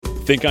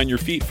Think on your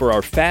feet for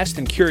our Fast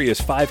and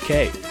Curious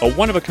 5K, a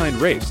one-of-a-kind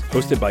race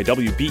hosted by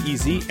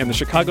WBEZ and the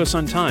Chicago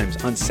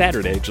Sun-Times on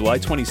Saturday, July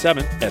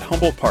 27th at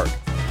Humboldt Park.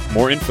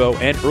 More info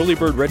and early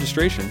bird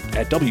registration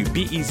at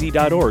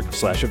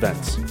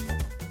wbez.org/events.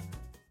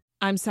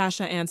 I'm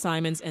Sasha Ann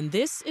Simons, and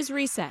this is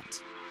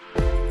Reset.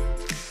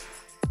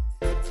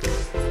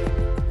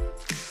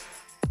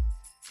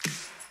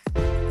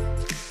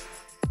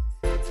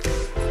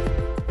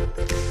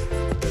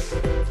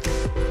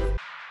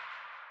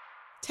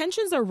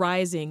 Tensions are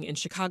rising in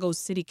Chicago's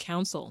city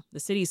council.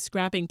 The city's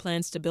scrapping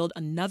plans to build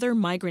another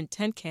migrant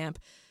tent camp,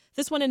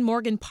 this one in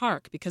Morgan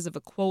Park, because of a,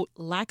 quote,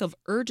 lack of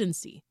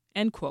urgency,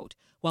 end quote,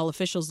 while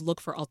officials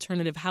look for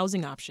alternative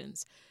housing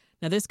options.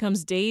 Now, this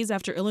comes days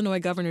after Illinois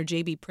Governor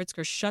J.B.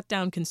 Pritzker shut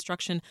down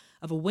construction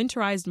of a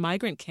winterized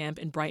migrant camp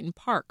in Brighton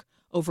Park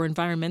over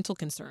environmental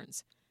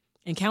concerns.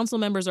 And council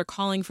members are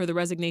calling for the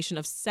resignation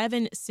of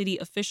 7 city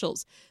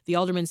officials. The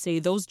aldermen say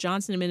those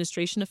Johnson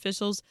administration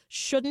officials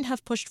shouldn't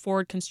have pushed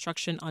forward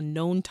construction on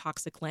known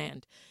toxic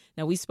land.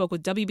 Now, we spoke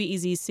with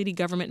WBEZ's city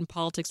government and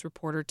politics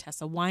reporter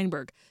Tessa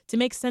Weinberg to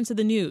make sense of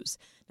the news.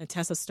 Now,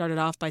 Tessa started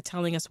off by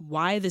telling us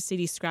why the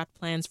city scrapped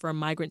plans for a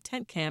migrant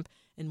tent camp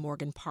in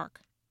Morgan Park.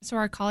 So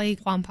our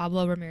colleague Juan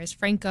Pablo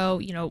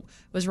Ramirez-Franco,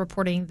 was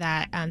reporting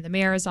that the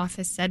mayor's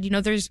office said,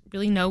 there's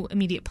really no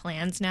immediate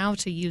plans now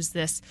to use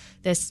this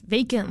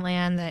vacant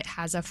land that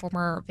has a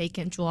former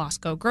vacant Jewel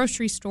Osco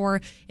grocery store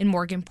in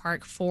Morgan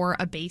Park for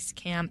a base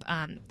camp.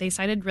 They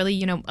cited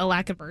really, a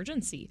lack of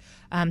urgency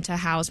to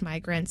house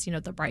migrants.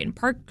 The Brighton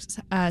Park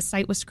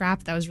site was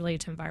scrapped. That was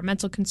related to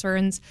environmental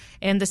concerns.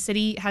 And the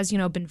city has,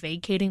 been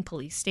vacating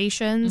police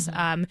stations.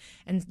 And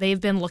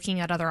they've been looking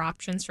at other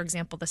options. For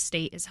example, the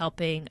state is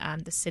helping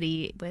the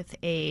city with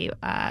a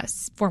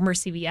former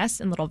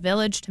CVS in Little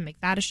Village to make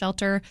that a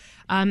shelter.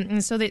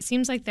 And so it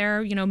seems like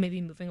they're,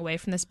 maybe moving away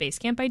from this base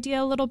camp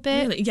idea a little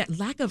bit. Really? Yeah,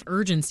 lack of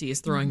urgency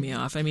is throwing me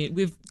off. I mean,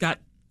 we've got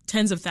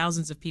tens of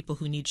thousands of people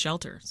who need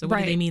shelter. So what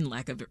do they mean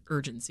lack of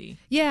urgency?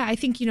 Yeah, I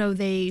think,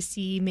 they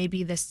see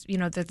maybe this,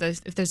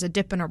 that if there's a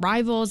dip in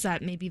arrivals,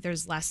 that maybe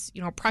there's less,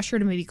 pressure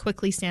to maybe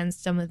quickly stand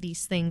some of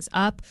these things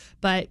up.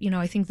 But,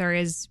 I think there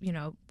is,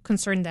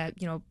 concern that,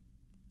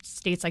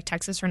 states like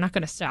Texas are not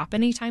going to stop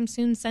anytime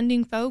soon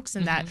sending folks,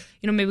 and that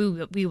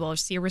maybe we will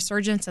see a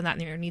resurgence, and that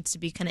there needs to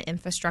be kind of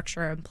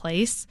infrastructure in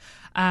place.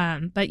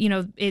 But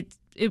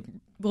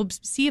we'll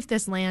see if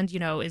this land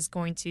is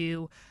going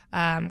to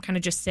kind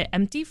of just sit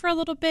empty for a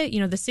little bit.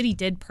 The city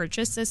did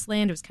purchase this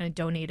land. It was kind of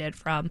donated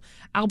from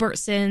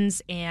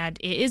Albertsons, and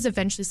it is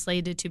eventually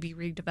slated to be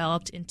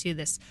redeveloped into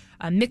this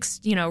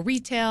mixed,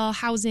 retail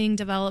housing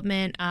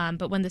development.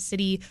 But when the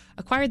city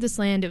acquired this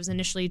land, it was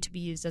initially to be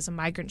used as a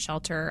migrant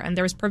shelter. And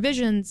there was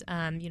provisions,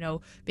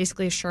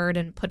 basically assured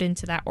and put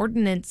into that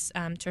ordinance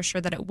to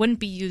assure that it wouldn't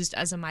be used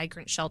as a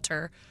migrant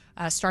shelter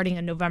starting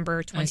in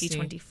November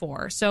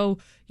 2024. So,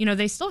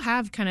 they still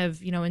have kind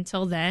of,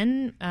 until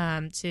then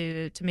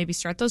to maybe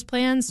start those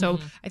plans. So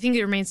I think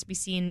it remains to be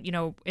seen,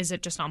 is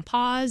it just on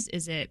pause?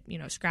 Is it,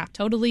 scrapped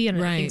totally?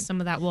 And I think some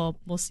of that we'll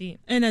see.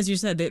 And as you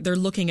said, they're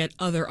looking at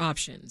other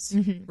options,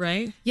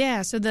 right?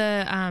 Yeah. So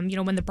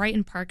when the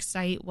Brighton Park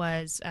site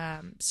was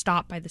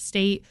stopped by the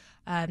state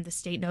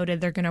noted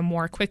they're going to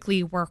more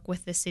quickly work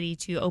with the city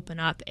to open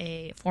up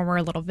a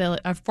former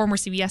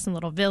CVS in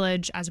Little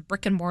Village as a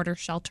brick and mortar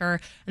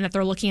shelter, and that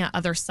they're looking at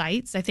other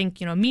sites. I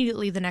think,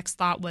 immediately the next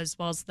thought was,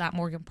 well, is that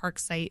Morgan Park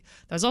site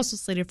that was also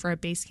slated for a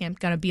base camp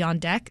going to be on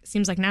deck? It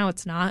seems like now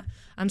it's not.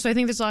 So I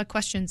think there's a lot of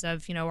questions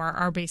of, are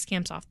our base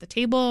camps off the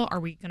table? Are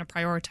we going to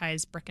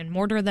prioritize brick and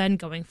mortar then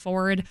going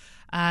forward?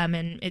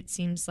 And it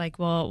seems like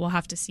we'll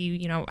have to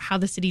see, how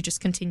the city just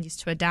continues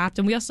to adapt.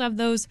 And we also have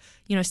those,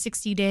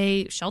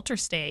 60-day shelter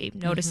stay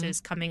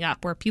notices coming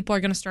up where people are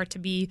going to start to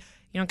be,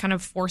 kind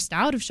of forced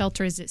out of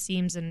shelters, it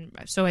seems. And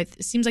so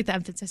it seems like the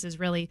emphasis is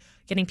really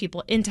getting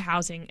people into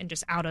housing and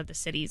just out of the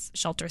city's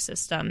shelter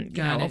system,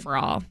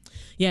 overall.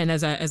 Yeah, and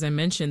as I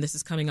mentioned, this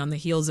is coming on the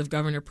heels of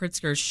Governor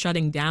Pritzker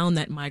shutting down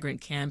that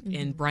migrant camp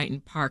in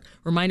Brighton Park.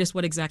 Remind us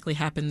what exactly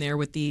happened there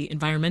with the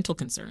environmental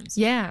concerns.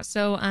 Yeah,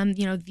 so,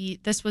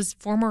 this was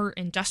former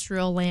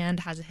industrial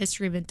land, has a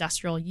history of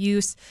industrial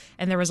use,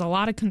 and there was a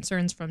lot of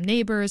concerns from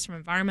neighbors, from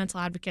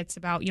environmental advocates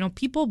about,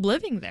 people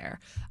living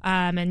there,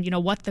 and,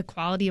 what the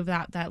quality of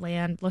that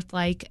land looked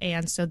like.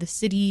 And so the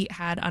city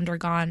had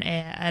undergone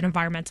an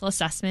environmental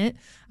assessment,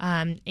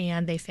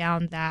 and they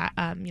found that,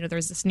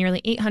 there's this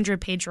nearly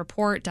 800-page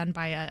report done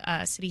by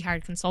a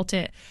city-hired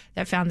consultant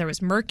that found there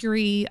was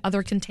mercury,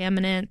 other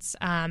contaminants,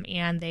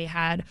 and they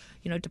had,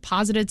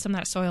 deposited some of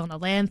that soil in a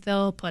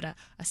landfill, put a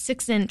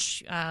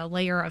 6-inch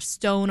layer of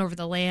stone over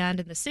the land.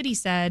 And the city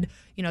said,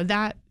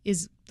 that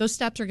those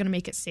steps are going to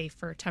make it safe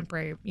for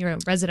temporary,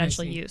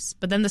 residential use.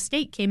 But then the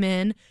state came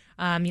in,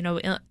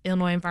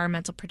 Illinois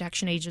Environmental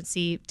Protection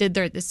Agency did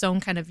this own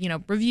kind of,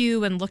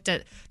 review and looked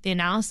at the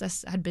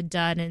analysis that had been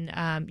done.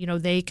 And,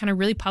 they kind of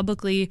really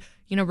publicly,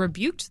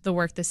 rebuked the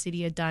work the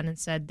city had done and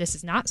said, this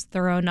is not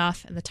thorough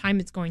enough. And the time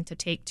it's going to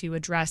take to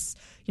address,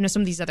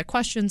 some of these other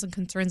questions and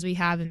concerns we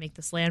have and make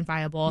this land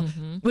viable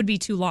would be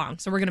too long.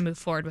 So we're going to move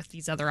forward with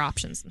these other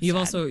options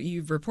instead.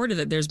 You've reported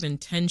that there's been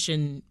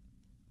tension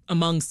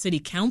among city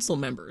council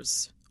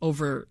members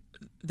over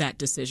that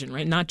decision,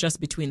 right? Not just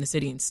between the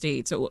city and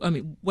state. So,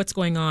 what's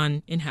going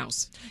on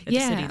in-house at the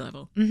city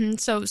level? Mm-hmm.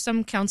 So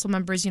some council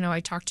members, I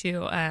talked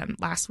to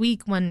last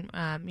week when,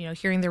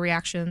 hearing the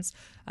reactions,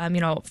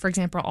 for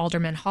example,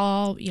 Alderman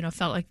Hall,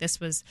 felt like this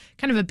was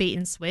kind of a bait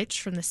and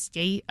switch from the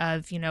state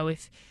of,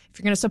 if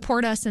you're going to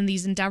support us in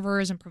these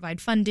endeavors and provide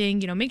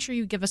funding, make sure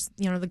you give us,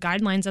 the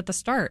guidelines at the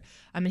start.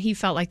 And he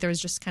felt like there was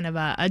just kind of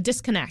a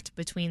disconnect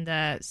between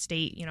the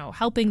state,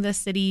 helping the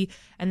city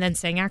and then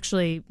saying,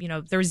 actually,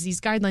 there's these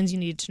guidelines you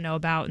need to know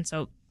about. And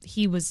so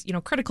he was,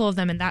 critical of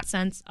them in that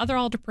sense. Other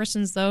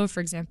alderpersons, though, for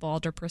example,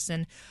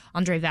 Alderperson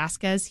Andre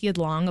Vasquez, he had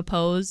long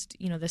opposed,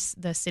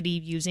 the city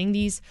using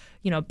these,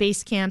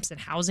 base camps and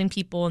housing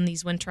people in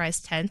these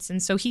winterized tents.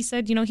 And so he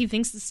said, he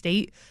thinks the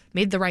state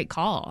made the right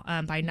call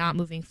by not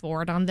moving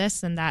forward on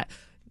this, and that,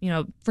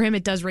 for him,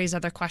 it does raise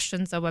other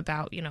questions, though,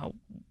 about,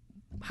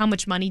 how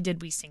much money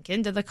did we sink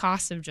into the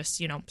cost of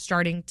just,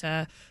 starting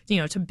to,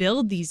 to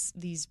build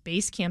these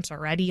base camps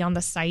already on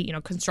the site?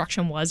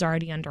 Construction was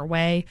already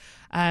underway.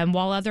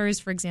 While others,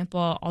 for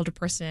example,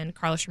 Alderperson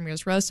Carlos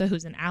Ramirez Rosa,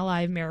 who's an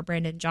ally of Mayor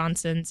Brandon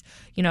Johnson's,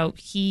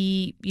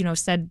 he,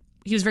 said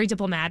he was very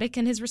diplomatic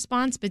in his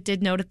response, but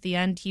did note at the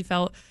end he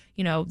felt,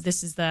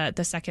 this is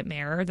the second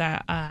mayor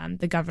that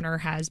the governor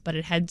has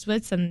butted heads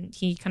with, and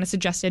he kind of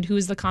suggested who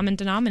is the common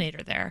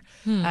denominator there.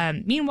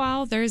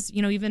 Meanwhile, there's,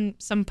 even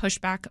some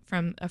pushback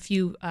from a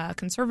few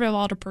conservative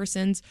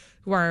alderpersons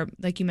who are,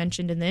 like you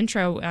mentioned in the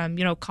intro,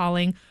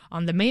 calling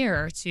on the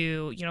mayor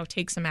to,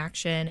 take some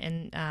action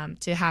and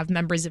to have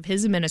members of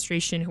his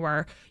administration who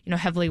are,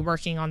 heavily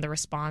working on the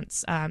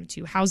response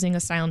to housing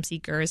asylum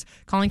seekers,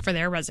 calling for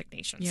their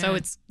resignation. Yeah. So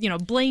it's,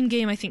 blame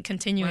game, I think,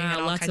 continuing in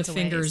all lots kinds of of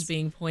fingers ways.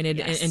 Being pointed.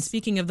 Yes. And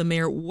speaking of the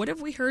mayor, what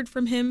have we heard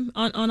from him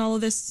on all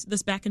of this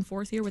back and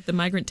forth here with the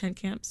migrant tent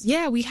camps?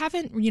 Yeah, we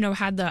haven't,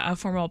 had a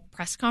formal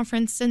press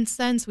conference since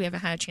then, so we haven't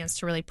had a chance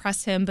to really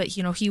press him. But,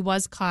 he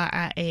was caught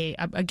at a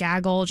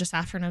gaggle just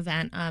after an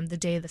event the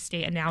day the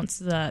state announced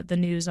the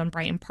news on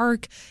Brighton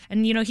Park.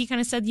 And, he kind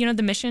of said,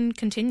 the mission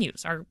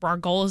continues. Our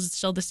goal is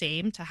still the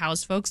same, to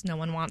house folks. No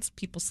one wants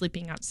people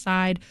sleeping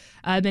outside.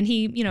 And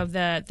he,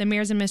 the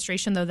mayor's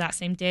administration, though, that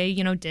same day,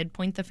 did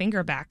point the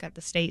finger back at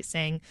the state,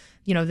 saying,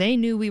 they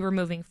knew we were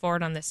moving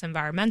forward on this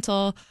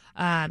environmental,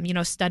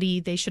 study.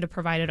 They should have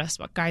provided us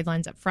what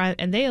guidelines up front.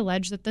 And they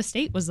alleged that the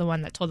state was the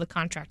one that told the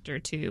contractor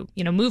to,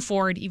 move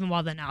forward even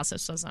while the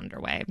analysis was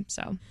underway.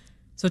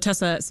 So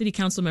Tessa, city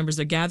council members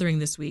are gathering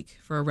this week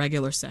for a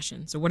regular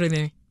session. So what are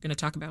they going to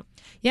talk about?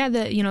 Yeah,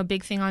 the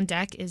big thing on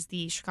deck is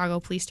the Chicago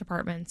Police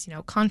Department's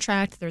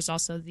contract. There's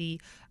also the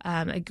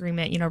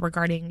agreement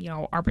regarding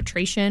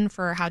arbitration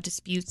for how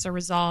disputes are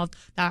resolved.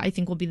 That I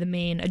think will be the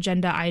main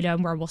agenda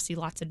item where we'll see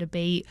lots of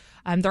debate.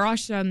 There are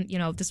some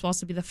this will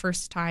also be the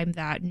first time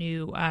that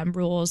new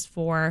rules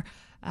for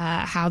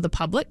how the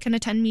public can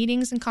attend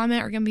meetings and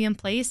comment are going to be in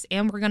place,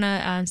 and we're going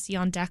to see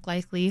on deck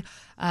likely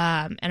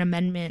an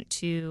amendment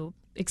to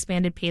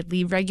expanded paid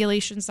leave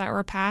regulations that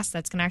were passed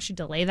that's going to actually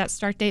delay that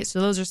start date.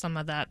 So those are some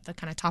of the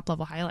kind of top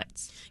level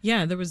highlights.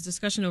 Yeah, there was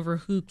discussion over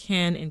who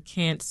can and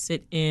can't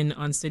sit in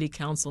on city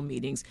council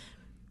meetings.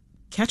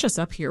 Catch us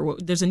up here.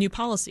 There's a new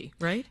policy,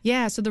 right?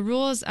 Yeah. So the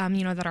rules,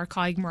 that our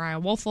colleague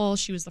Mariah Wolfel,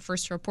 she was the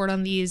first to report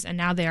on these, and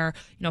now they are,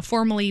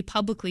 formally,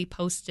 publicly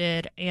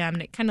posted,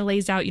 and it kind of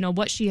lays out,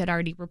 what she had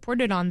already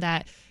reported on,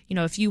 that,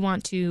 if you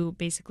want to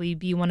basically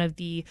be one of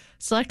the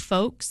select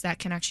folks that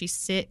can actually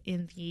sit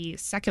in the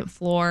second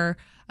floor,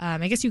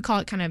 I guess you call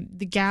it kind of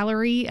the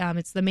gallery.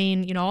 It's the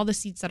main, all the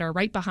seats that are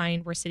right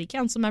behind where city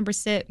council members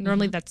sit.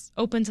 Normally that's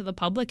open to the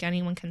public.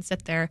 Anyone can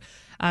sit there.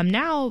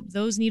 Now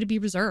those need to be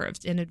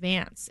reserved in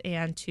advance.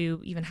 And to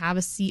even have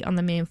a seat on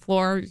the main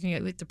floor,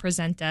 you have to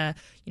present a,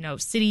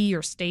 city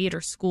or state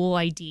or school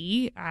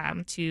ID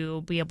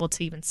to be able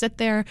to even sit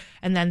there.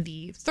 And then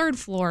the third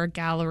floor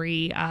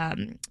gallery,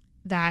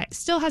 that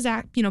still has,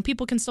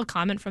 people can still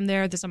comment from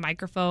there. There's a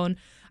microphone,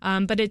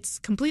 but it's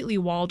completely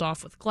walled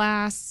off with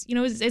glass.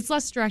 It's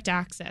less direct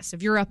access.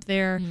 If you're up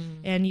there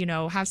and,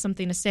 have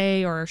something to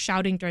say or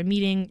shouting during a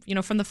meeting,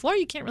 from the floor,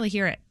 you can't really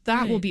hear it.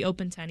 That will be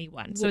open to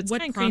anyone. So it's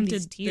what kind of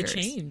prompted these tiers.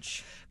 The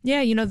change?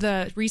 Yeah,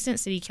 the recent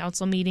city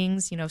council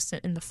meetings,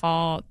 in the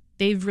fall,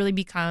 they've really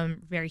become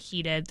very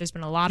heated. There's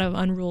been a lot of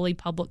unruly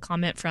public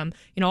comment from,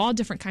 all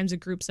different kinds of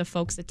groups of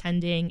folks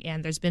attending.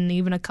 And there's been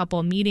even a couple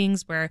of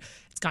meetings where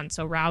it's gotten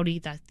so rowdy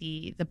that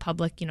the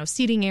public,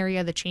 seating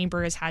area, the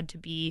chamber has had to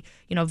be,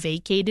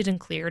 vacated and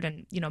cleared.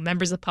 And,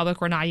 members of the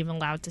public were not even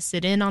allowed to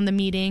sit in on the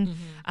meeting.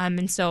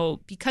 And so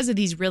because of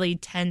these really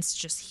tense,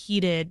 just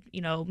heated,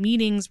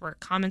 meetings where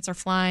comments are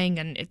flying,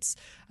 and it's,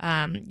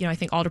 I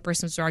think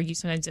alderpersons would argue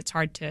sometimes it's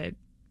hard to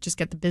just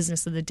get the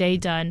business of the day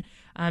done.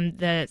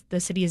 The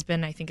city has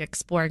been, I think,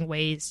 exploring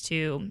ways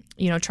to,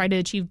 try to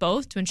achieve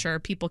both, to ensure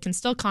people can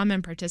still come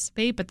and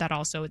participate, but that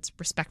also it's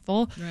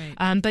respectful.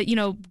 Right. But,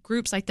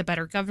 groups like the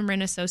Better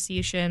Government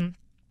Association,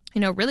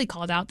 really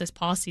called out this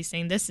policy,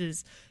 saying this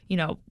is,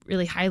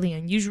 really highly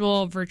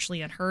unusual,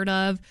 virtually unheard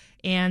of,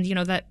 and,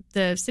 that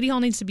the city hall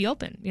needs to be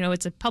open.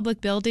 It's a public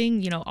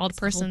building, all the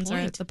persons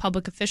are the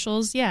public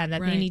officials, and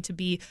that they need to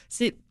be,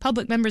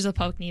 public members of the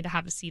public need to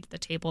have a seat at the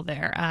table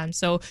there.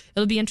 So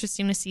it'll be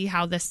interesting to see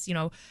how this,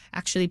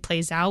 actually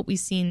plays out. We've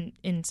seen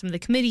in some of the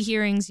committee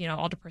hearings,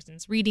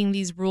 alderpersons reading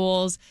these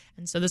rules,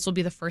 and so this will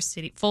be the first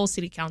full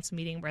city council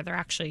meeting where they're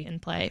actually in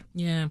play.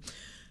 Yeah.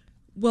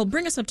 Well,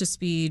 bring us up to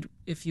speed,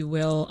 if you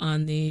will,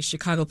 on the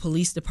Chicago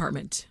Police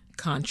Department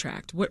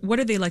contract. What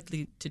are they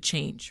likely to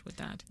change with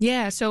that?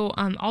 Yeah, so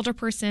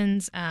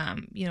alderpersons,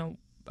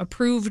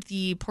 approved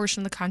the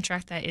portion of the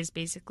contract that is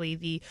basically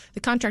the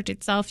contract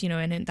itself,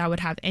 and that would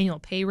have annual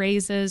pay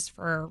raises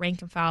for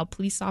rank and file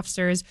police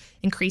officers,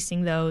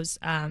 increasing those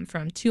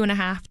from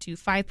 2.5% to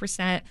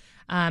 5%.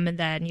 And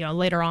then,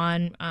 later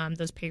on,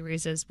 those pay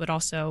raises would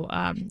also,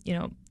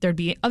 there'd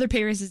be other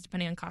pay raises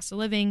depending on cost of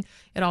living.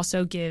 It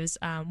also gives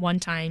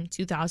one-time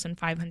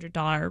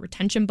 $2,500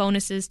 retention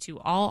bonuses to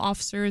all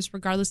officers,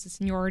 regardless of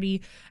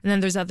seniority. And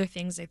then there's other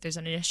things, like there's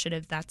an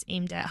initiative that's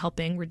aimed at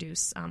helping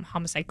reduce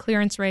homicide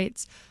clearance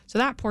rates. So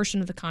that portion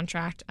of the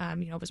contract,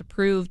 was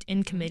approved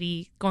in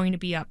committee, going to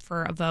be up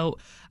for a vote.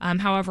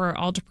 However,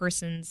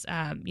 alderpersons,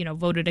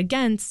 voted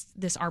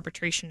against this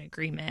arbitration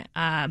agreement,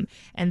 and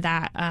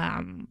that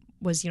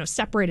was,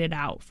 separated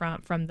out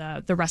from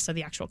the rest of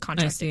the actual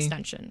contract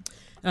extension.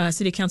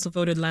 City Council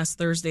voted last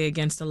Thursday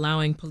against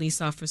allowing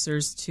police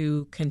officers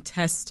to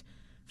contest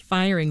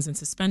firings and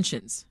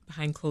suspensions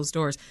behind closed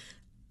doors.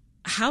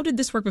 How did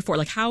this work before?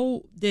 Like,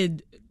 how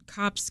did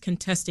cops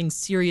contesting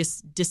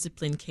serious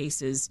discipline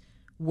cases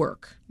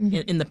work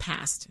in the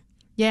past?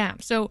 Yeah.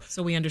 So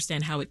we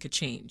understand how it could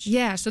change.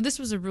 Yeah. So this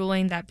was a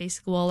ruling that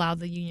basically will allow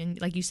the union,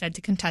 like you said,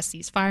 to contest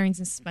these firings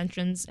and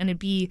suspensions, and it'd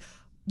be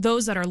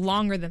those that are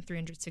longer than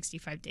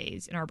 365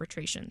 days in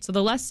arbitration. So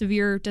the less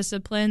severe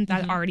discipline,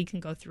 that already can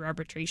go through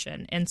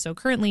arbitration. And so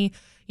currently,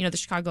 the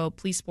Chicago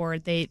Police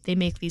Board, they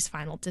make these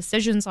final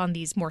decisions on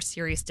these more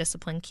serious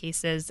discipline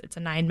cases. It's a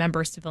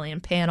 9-member civilian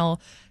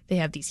panel. They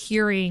have these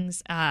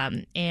hearings,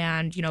 and,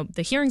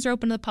 the hearings are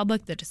open to the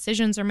public. The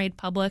decisions are made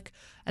public.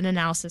 An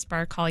analysis by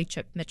our colleague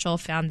Chip Mitchell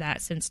found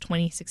that since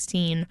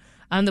 2016,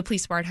 the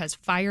police board has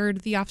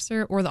fired the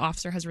officer, or the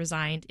officer has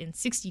resigned in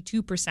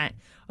 62%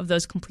 of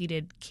those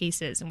completed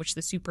cases in which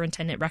the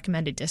superintendent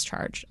recommended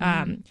discharge.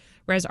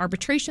 Whereas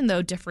arbitration,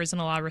 though, differs in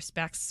a lot of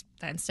respects,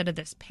 that instead of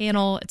this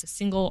panel, it's a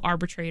single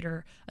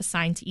arbitrator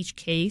assigned to each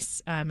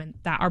case. And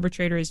that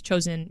arbitrator is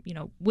chosen,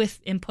 with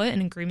input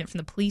and agreement from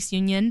the police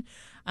union.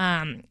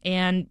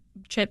 And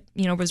Chip,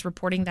 was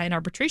reporting that in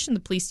arbitration, the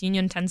police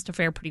union tends to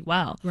fare pretty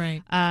well.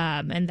 Right.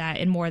 And that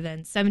in more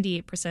than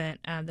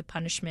 78%, the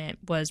punishment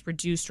was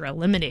reduced or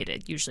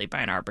eliminated, usually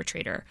by an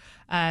arbitrator.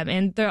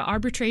 And the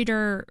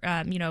arbitrator,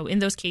 in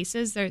those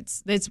cases,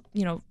 it's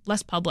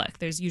less public.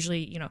 There's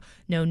usually,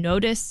 no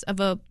notice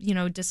of a,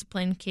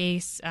 discipline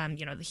case.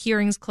 The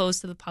hearings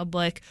closed to the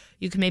public.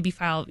 You can maybe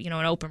file, an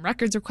open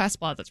records request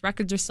while those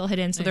records are still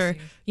hidden. So they're,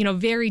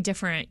 very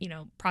different,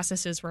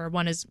 processes where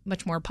one is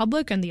much more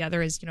public and the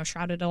other is,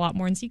 shrouded a lot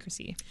more in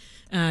secrecy.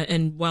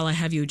 And while I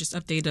have you, just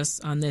update us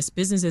on this.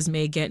 Businesses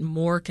may get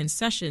more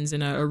concessions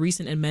in a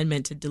recent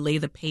amendment to delay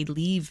the paid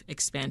leave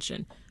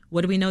expansion.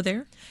 What do we know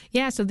there?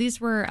 Yeah, so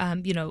these were,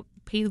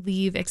 paid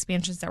leave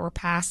expansions that were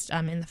passed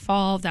in the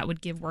fall that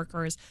would give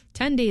workers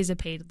 10 days of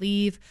paid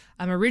leave.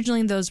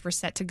 Originally, those were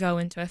set to go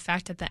into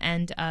effect at the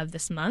end of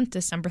this month,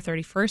 December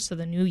 31st, so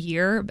the new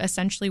year.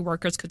 Essentially,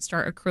 workers could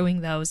start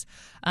accruing those.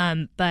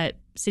 But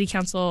City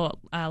Council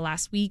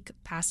last week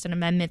passed an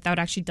amendment that would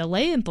actually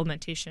delay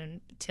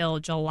implementation till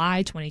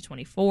July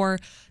 2024.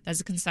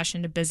 That's a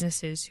concession to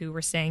businesses who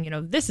were saying,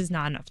 this is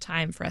not enough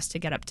time for us to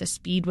get up to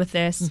speed with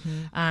this,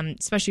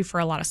 especially for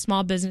a lot of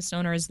small business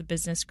owners, the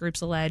business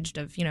groups alleged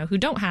of, who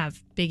don't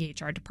have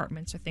big HR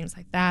departments or things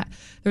like that.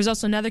 There's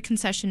also another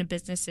concession to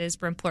businesses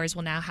where employers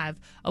will now have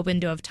a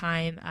window of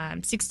time,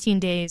 16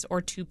 days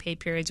or 2 pay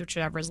periods,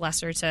 whichever is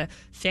lesser, to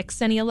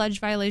fix any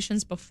alleged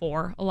violations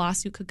before a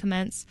lawsuit could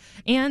commence.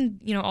 And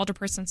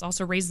alderpersons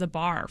also raised the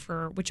bar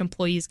for which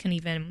employees can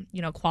even,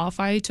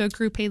 qualify to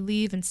accrue paid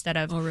leave instead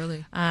of,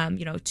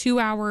 2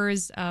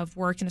 hours of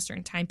work in a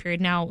certain time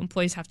period. Now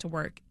employees have to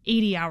work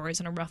 80 hours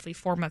in a roughly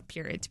 4-month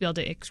period to be able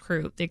to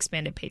accrue the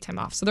expanded paid time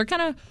off. So they're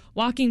kind of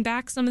walking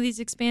back some of these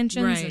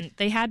expansions. Right. And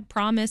they had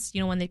promised,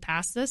 when they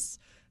passed this,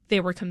 they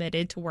were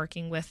committed to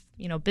working with,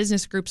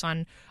 business groups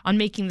on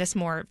making this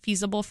more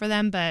feasible for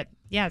them. But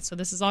yeah, so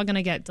this is all going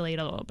to get delayed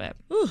a little bit.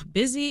 Ooh,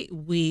 busy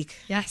week.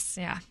 Yes,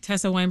 yeah.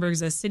 Tessa Weinberg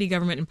is a city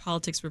government and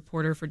politics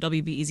reporter for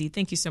WBEZ.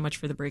 Thank you so much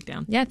for the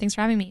breakdown. Yeah, thanks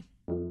for having me.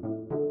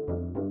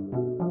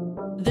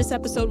 This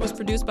episode was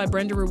produced by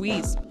Brenda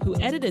Ruiz, who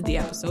edited the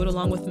episode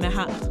along with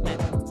Meha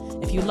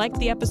Ahmed. If you liked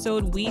the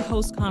episode, we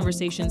host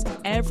conversations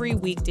every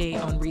weekday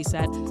on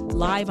Reset,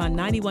 live on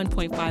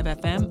 91.5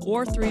 FM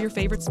or through your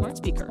favorite smart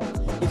speaker.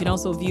 You can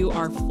also view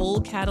our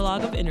full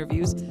catalog of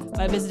interviews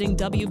by visiting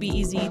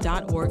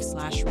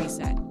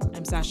wbez.org/reset.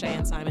 I'm Sasha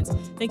Ann Simons.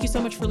 Thank you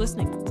so much for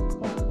listening.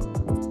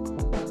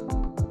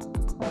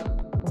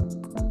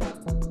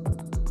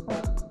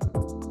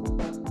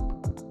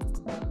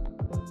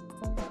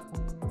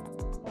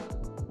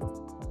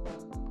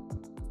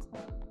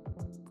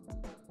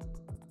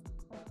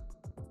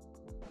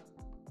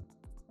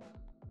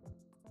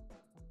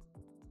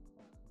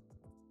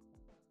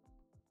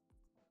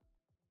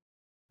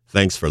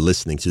 Thanks for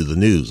listening to the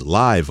news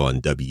live on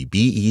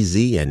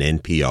WBEZ and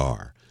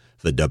NPR.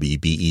 The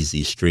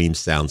WBEZ stream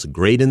sounds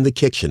great in the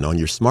kitchen on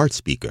your smart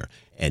speaker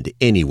and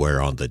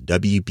anywhere on the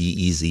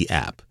WBEZ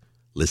app.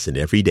 Listen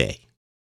every day.